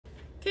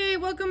Okay,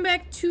 welcome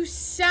back to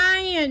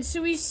science.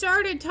 So we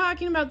started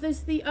talking about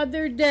this the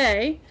other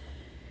day.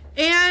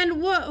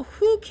 And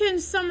who can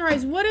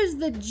summarize what is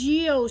the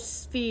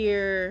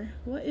geosphere?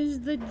 What is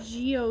the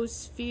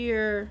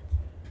geosphere?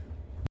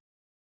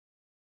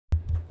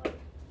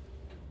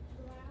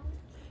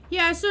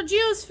 Yeah, so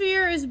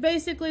geosphere is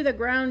basically the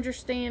ground you're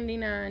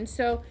standing on.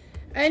 So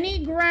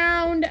any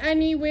ground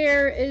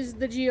anywhere is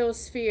the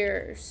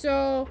geosphere.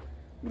 So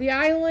the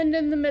island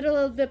in the middle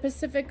of the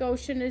Pacific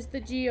Ocean is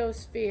the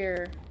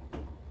geosphere.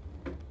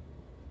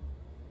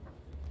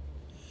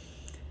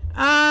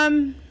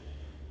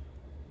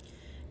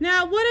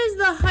 Now, what is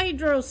the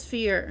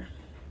hydrosphere?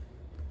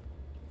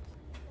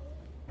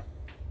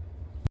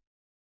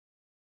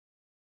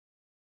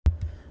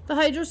 The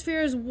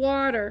hydrosphere is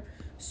water.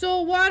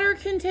 So water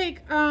can take,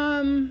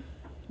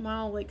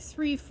 well, like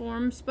 3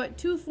 forms, but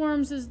 2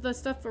 forms is the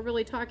stuff we're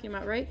really talking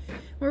about, right?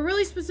 We're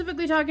really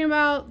specifically talking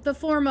about the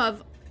form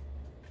of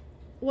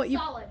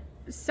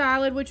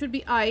solid, which would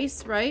be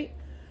ice, right?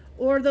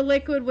 Or the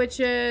liquid,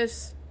 which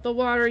is the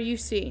water you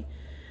see.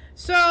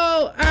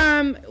 So,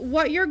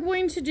 what you're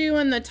going to do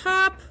in the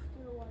top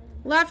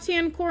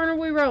left-hand corner,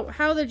 we wrote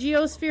how the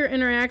geosphere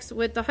interacts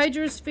with the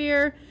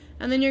hydrosphere,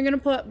 and then you're going to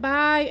put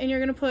by, and you're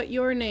going to put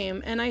your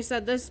name. And I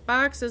said this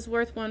box is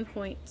worth 1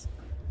 point.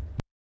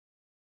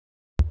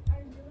 I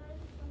realized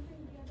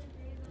something the other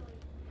day that,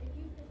 like, if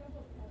you pick up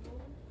a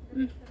pebble,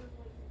 then instead of,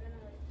 like, you're gonna,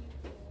 like, keep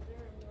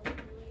older and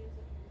really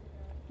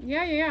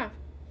use it.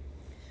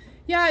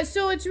 Yeah,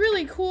 so it's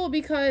really cool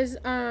because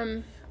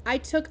I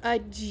took a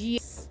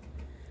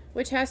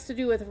which has to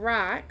do with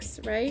rocks,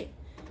 right?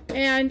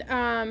 And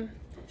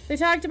they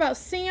talked about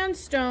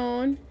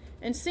sandstone,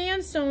 and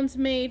sandstone's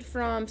made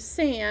from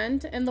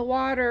sand and the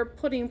water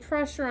putting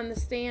pressure on the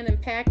sand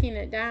and packing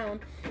it down,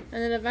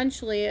 and then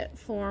eventually it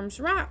forms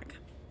rock.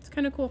 It's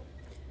kind of cool.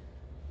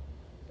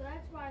 So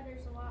that's why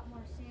there's a lot more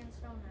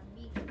sandstone than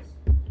beaches.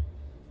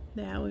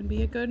 That would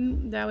be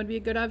a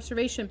good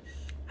observation.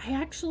 I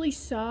actually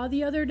saw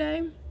the other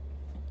day,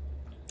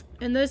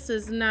 and this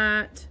is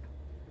not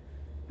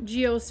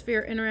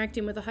geosphere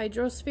interacting with the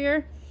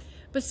hydrosphere,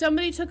 but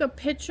somebody took a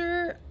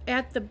picture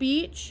at the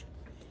beach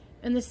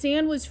and the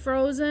sand was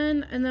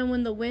frozen, and then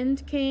when the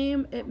wind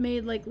came it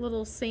made like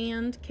little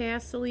sand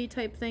castle-y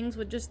type things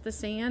with just the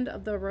sand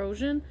of the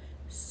erosion.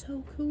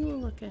 So cool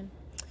looking.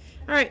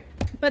 Alright,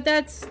 but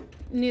that's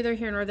neither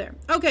here nor there.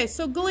 Okay,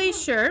 so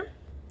glacier.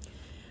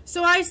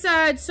 So I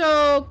said,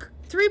 so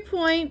 3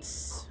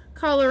 points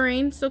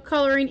coloring. So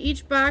coloring,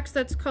 each box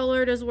that's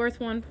colored is worth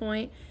 1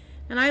 point.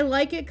 And I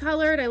like it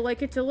colored. I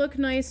like it to look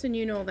nice, and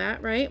you know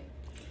that, right?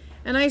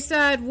 And I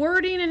said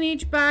wording in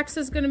each box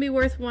is going to be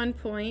worth 1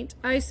 point.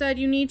 I said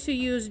you need to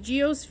use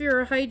geosphere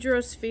or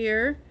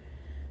hydrosphere,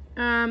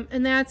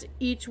 and that's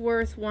each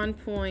worth 1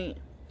 point.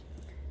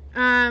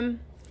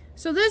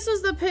 So this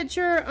is the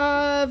picture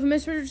of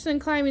Miss Richardson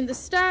climbing the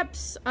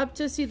steps up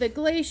to see the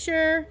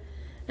glacier,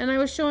 and I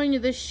was showing you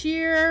the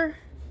sheer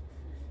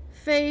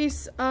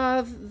face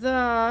of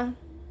the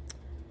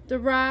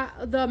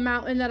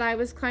mountain that I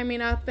was climbing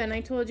up, and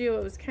I told you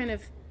it was kind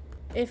of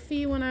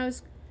iffy when I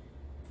was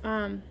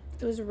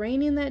it was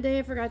raining that day.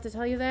 I forgot to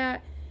tell you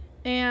that.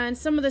 And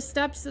some of the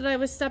steps that I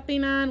was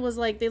stepping on was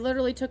like they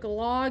literally took a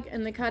log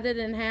and they cut it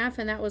in half,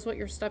 and that was what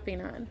you're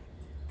stepping on.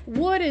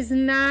 Wood is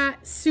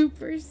not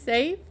super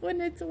safe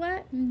when it's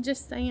wet. I'm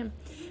just saying.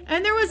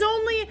 And there was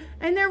only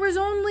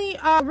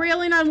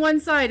railing on one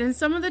side, and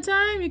some of the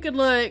time you could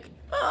look.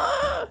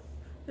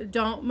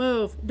 Don't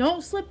move.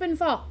 Don't slip and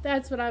fall.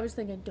 That's what I was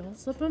thinking. Don't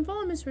slip and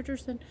fall, Miss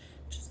Richardson.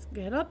 Just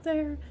get up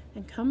there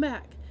and come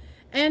back.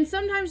 And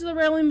sometimes the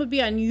railing would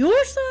be on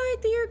your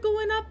side that you're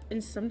going up,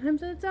 and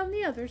sometimes it's on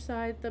the other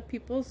side, the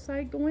people's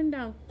side going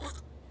down.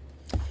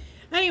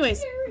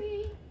 Anyways.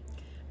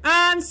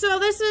 So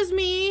this is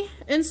me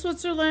in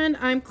Switzerland.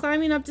 I'm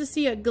climbing up to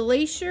see a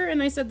glacier,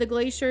 and I said the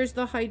glacier is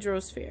the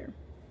hydrosphere.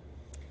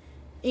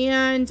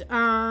 And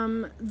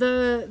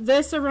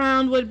this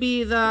around would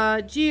be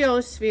the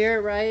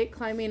geosphere, right?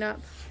 Climbing up.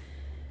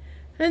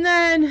 And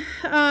then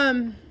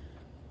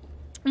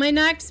my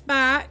next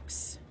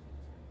box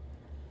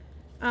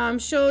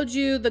showed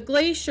you the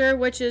glacier,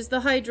 which is the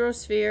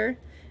hydrosphere.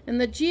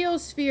 And the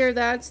geosphere,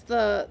 that's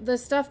the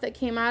stuff that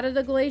came out of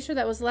the glacier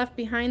that was left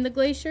behind the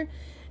glacier.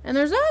 And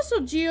there's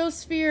also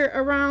geosphere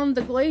around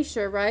the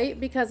glacier, right?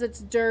 Because it's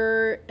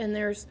dirt and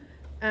there's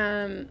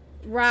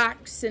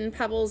rocks and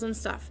pebbles and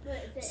stuff.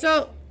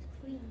 So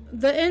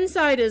the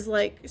inside is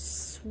like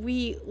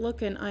sweet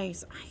looking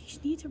ice. I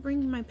need to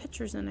bring my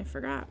pictures in. I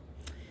forgot.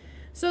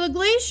 So the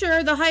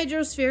glacier, the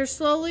hydrosphere,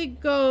 slowly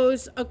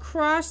goes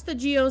across the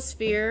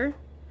geosphere.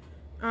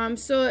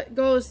 So it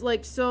goes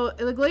like, so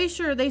the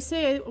glacier, they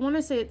say, I want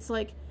to say it's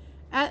like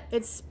at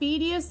its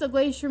speediest, the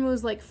glacier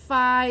moves like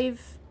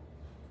 5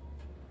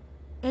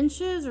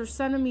 inches or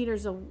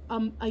centimeters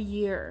a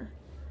year.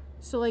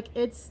 So like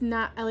it's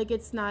not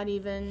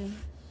even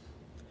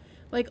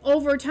like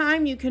over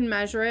time you can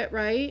measure it,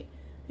 right?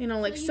 You know,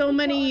 like so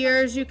many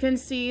years you can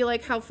see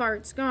like how far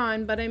it's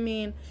gone, but I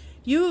mean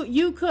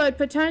you could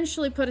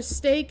potentially put a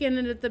stake in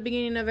it at the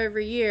beginning of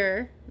every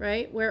year,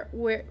 right? Where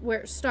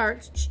it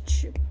starts,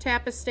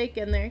 tap a stake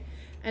in there,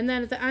 and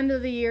then at the end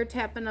of the year,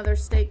 tap another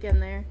stake in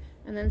there,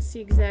 and then see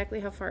exactly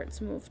how far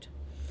it's moved.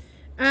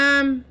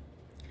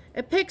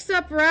 It picks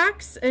up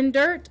rocks and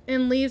dirt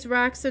and leaves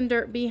rocks and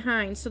dirt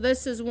behind. So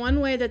this is one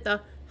way that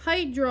the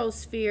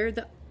hydrosphere,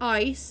 the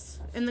ice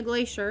in the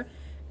glacier,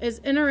 is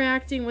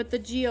interacting with the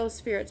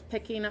geosphere. It's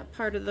picking up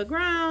part of the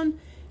ground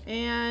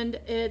and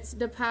it's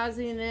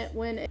depositing it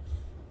when it...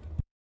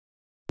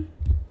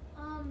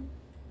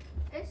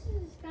 This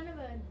is kind of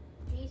a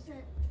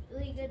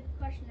decently good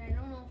question. I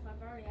don't know if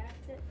I've already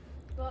asked it,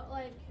 but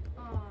like,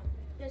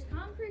 does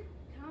concrete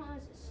count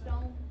as a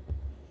stone?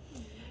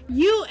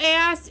 You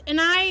asked, and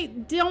I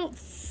don't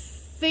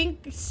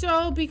think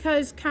so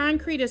because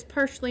concrete is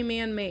partially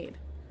man-made.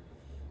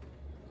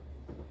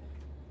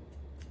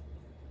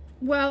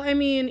 Well, I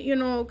mean, you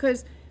know,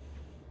 because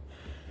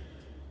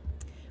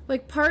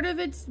like part of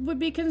it would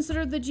be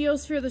considered the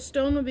geosphere, the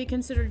stone would be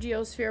considered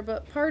geosphere,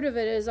 but part of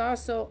it is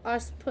also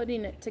us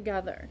putting it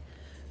together.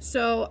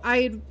 So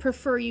I'd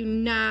prefer you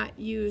not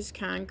use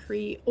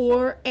concrete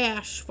or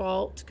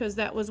asphalt because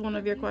that was one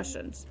of your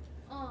questions.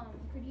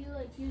 Could you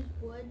like use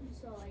wood?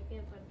 So like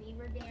if a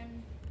beaver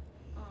dam.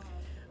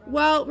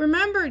 Well,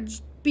 remember,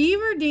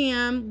 beaver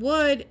dam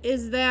wood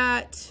is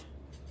that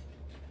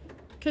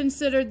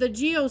considered the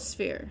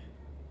geosphere.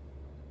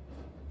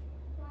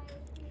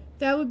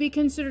 That would be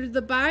considered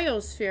the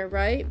biosphere,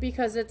 right?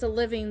 Because it's a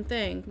living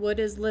thing. Wood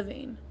is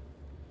living.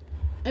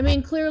 I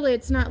mean, clearly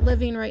it's not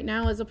living right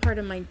now as a part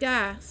of my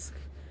desk,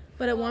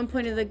 but at one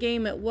point of the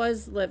game it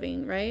was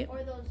living, right?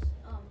 Or those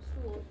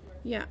stools.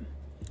 Yeah.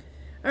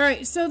 All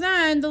right, so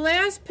then the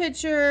last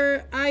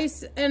picture,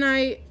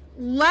 I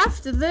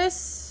left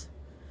this.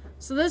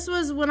 So this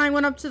was when I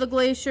went up to the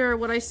glacier,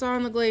 what I saw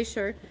on the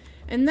glacier.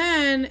 And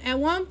then at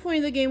one point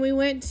in the game we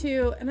went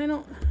to, and I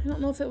don't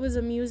know if it was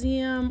a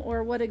museum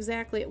or what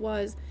exactly it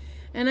was.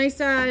 And I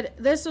said,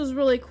 this was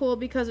really cool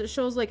because it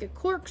shows like a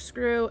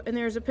corkscrew and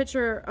there's a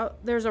picture,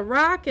 there's a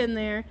rock in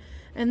there,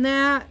 and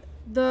that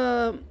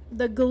the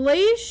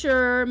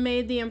glacier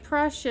made the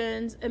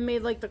impressions and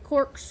made like the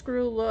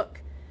corkscrew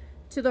look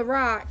to the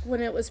rock when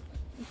it was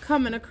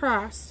coming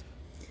across.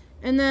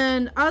 And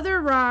then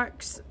other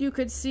rocks you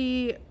could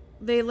see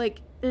they like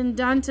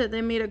indented,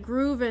 they made a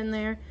groove in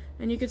there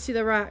and you could see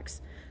the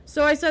rocks.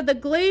 So I said the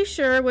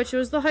glacier, which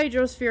was the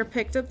hydrosphere,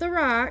 picked up the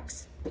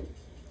rocks,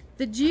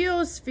 the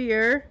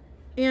geosphere,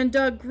 and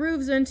dug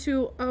grooves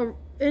into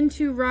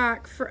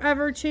rock,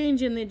 forever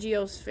changing the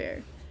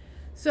geosphere.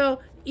 So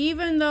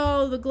even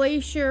though the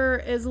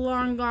glacier is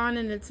long gone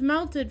and it's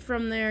melted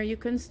from there, you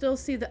can still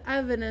see the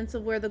evidence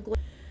of where the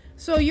glacier...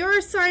 So your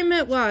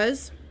assignment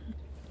was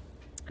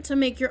to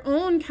make your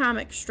own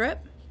comic strip,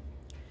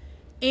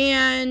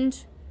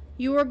 and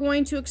you are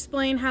going to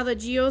explain how the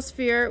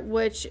geosphere,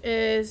 which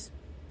is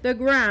the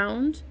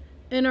ground,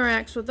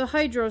 interacts with the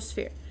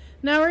hydrosphere.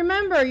 Now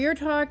remember, you're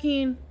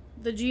talking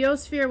the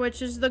geosphere,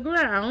 which is the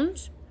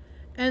ground,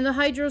 and the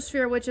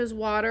hydrosphere, which is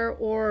water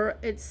or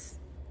its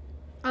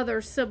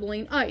other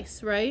sibling,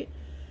 ice, right?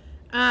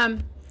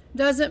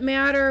 Does it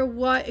matter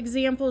what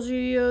examples you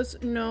use?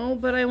 No,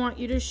 but I want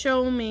you to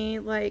show me,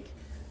 like,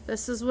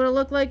 this is what it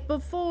looked like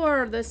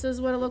before, this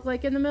is what it looked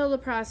like in the middle of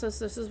the process,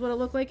 this is what it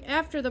looked like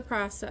after the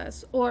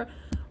process, or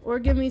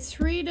give me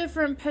 3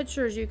 different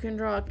pictures. You can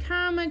draw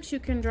comics, you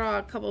can draw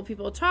a couple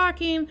people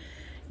talking.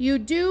 You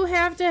do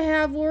have to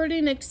have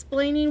wording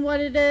explaining what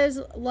it is,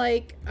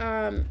 like,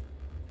 I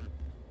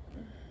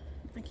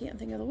can't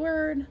think of the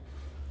word,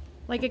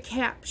 like a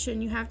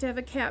caption. You have to have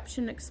a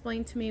caption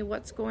explain to me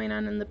what's going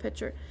on in the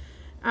picture.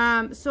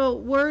 So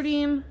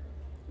wording,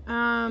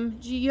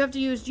 you have to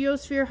use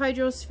geosphere,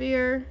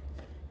 hydrosphere.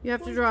 You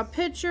have to draw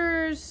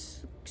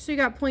pictures. So you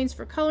got points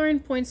for coloring,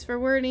 points for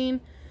wording,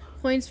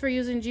 points for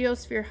using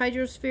geosphere,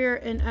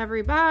 hydrosphere in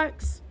every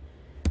box.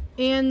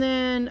 And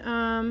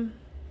then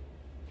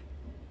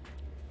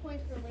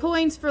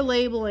points for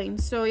labeling.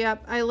 So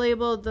yep, I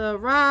labeled the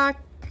rock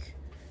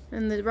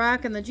and the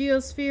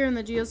geosphere and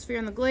the geosphere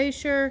and the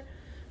glacier.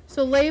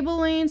 So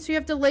labeling, so you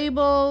have to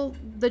label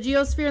the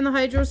geosphere and the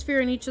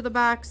hydrosphere in each of the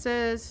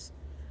boxes.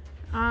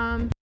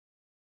 Mm-hmm.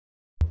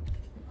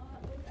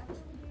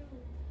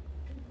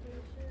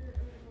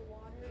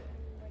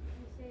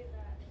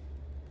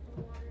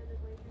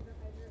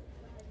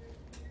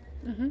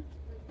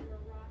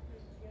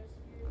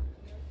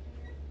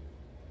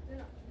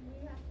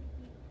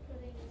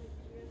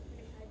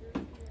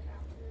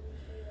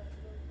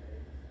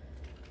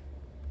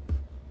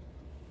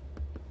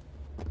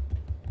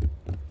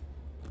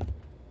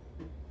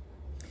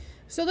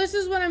 So this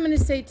is what I'm going to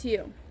say to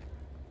you.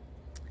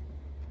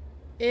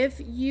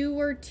 If you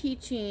were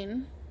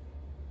teaching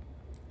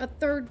a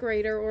 3rd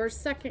grader or a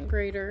 2nd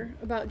grader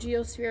about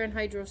geosphere and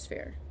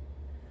hydrosphere,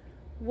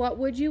 what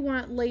would you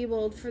want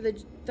labeled for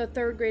the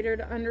 3rd grader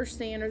to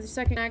understand, or the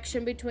second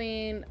action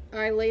between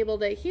I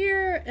labeled it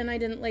here and I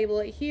didn't label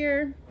it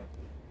here?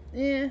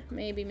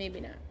 Maybe,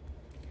 maybe not.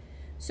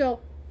 So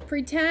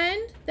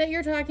pretend that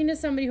you're talking to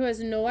somebody who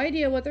has no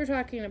idea what they're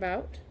talking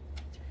about.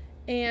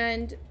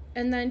 and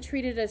then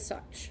treat it as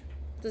such.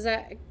 Does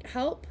that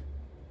help?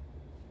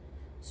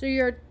 So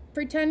you're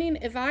pretending,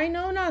 if I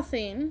know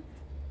nothing,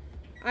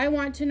 I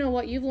want to know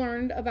what you've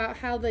learned about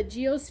how the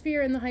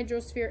geosphere and the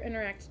hydrosphere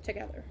interact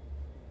together.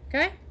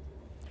 Okay?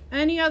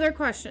 Any other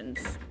questions?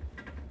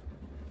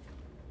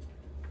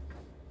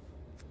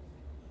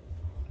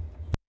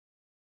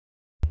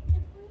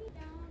 If we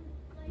down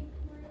like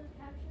where the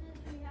caption is,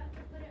 we have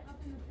to put it up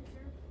in the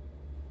picture,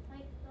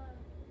 like the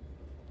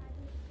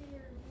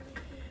hydrosphere.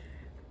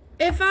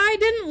 If I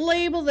didn't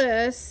label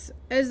this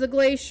as the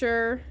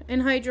glacier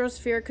and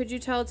hydrosphere, could you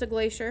tell it's a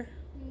glacier?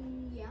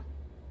 Yeah.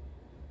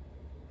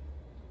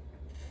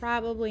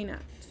 Probably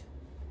not.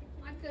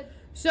 I could.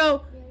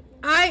 So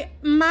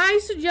my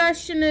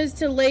suggestion is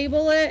to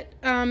label it.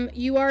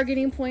 You are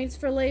getting points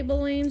for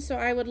labeling, so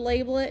I would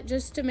label it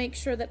just to make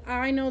sure that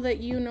I know that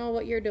you know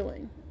what you're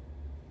doing.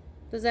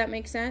 Does that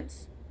make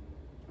sense?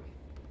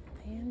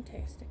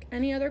 Fantastic.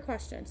 Any other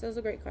questions? That was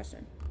a great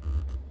question.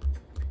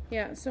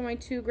 Yeah, so my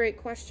 2 great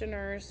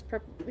questioners,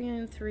 purple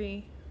and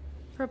 3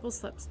 purple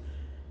slips.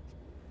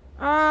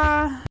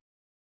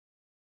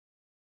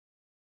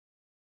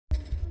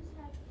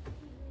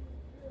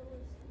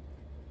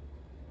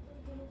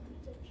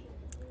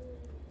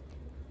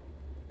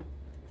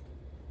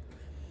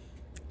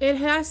 It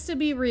has to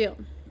be real.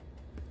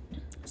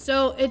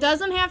 So it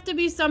doesn't have to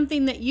be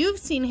something that you've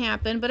seen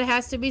happen, but it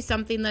has to be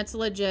something that's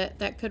legit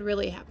that could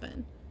really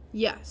happen.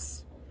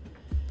 Yes.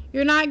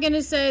 You're not going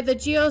to say the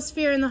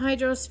geosphere and the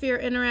hydrosphere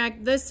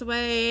interact this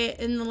way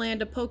in the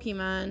land of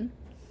Pokemon,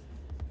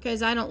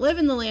 because I don't live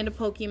in the land of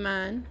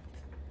Pokemon.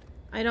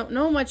 I don't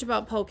know much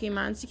about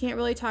Pokemon, so you can't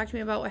really talk to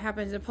me about what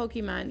happens in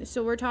Pokemon.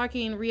 So we're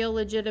talking real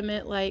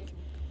legitimate, like,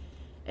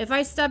 if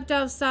I stepped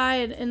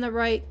outside on the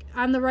right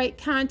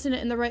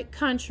continent in the right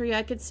country,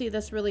 I could see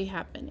this really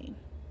happening.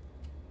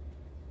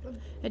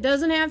 It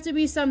doesn't have to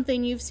be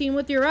something you've seen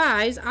with your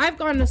eyes. I've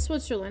gone to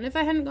Switzerland. If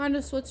I hadn't gone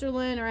to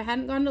Switzerland or I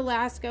hadn't gone to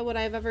Alaska, would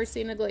I have ever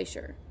seen a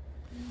glacier?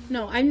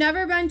 No, I've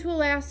never been to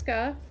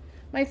Alaska.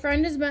 My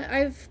friend has been, I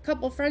have a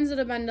couple friends that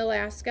have been to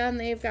Alaska, and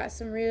they've got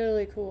some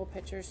really cool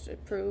pictures to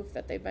prove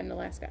that they've been to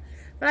Alaska.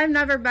 But I've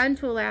never been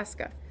to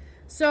Alaska.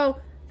 So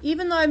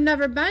even though I've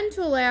never been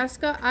to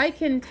Alaska, I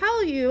can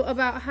tell you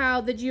about how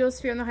the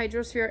geosphere and the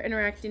hydrosphere are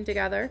interacting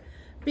together,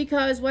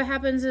 because what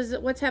happens is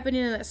what's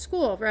happening in that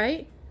school,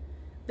 right?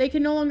 They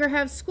can no longer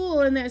have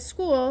school in that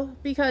school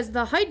because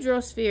the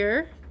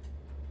hydrosphere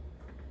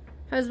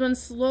has been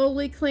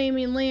slowly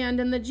claiming land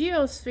in the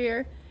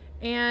geosphere,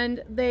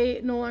 and they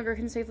no longer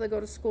can safely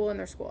go to school in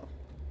their school.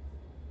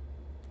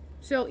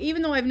 So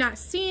even though I've not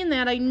seen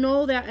that, I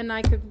know that, and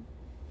I could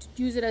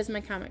use it as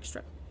my comic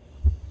strip.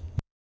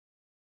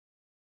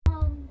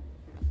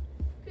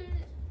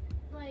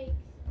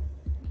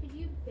 Could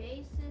you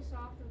base this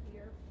off of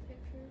your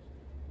pictures?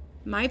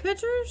 My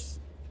pictures?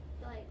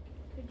 Like,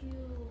 could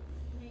you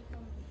make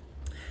them?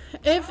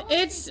 If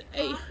it's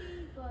copy,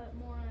 but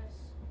more or less.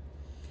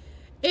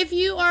 If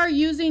you are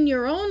using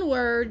your own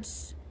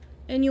words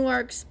and you are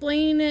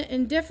explaining it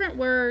in different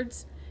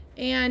words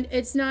and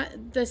it's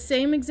not the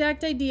same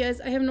exact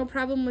ideas, I have no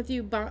problem with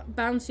you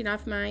bouncing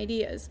off my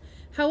ideas.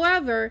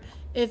 However,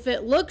 if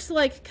it looks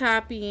like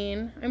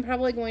copying, I'm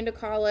probably going to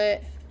call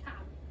it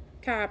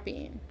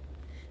copying.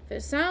 If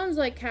it sounds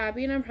like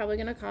copying, I'm probably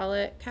going to call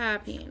it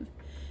copying.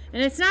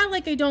 And it's not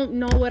like I don't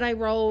know what I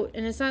wrote,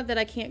 and it's not that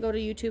I can't go to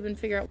YouTube and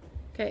figure out.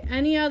 Okay,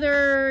 any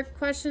other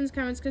questions,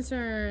 comments,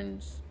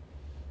 concerns?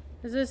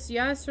 Is this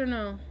yes or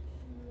no?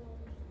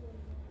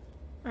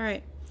 All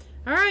right.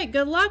 All right,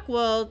 good luck.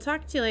 We'll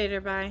talk to you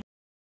later. Bye.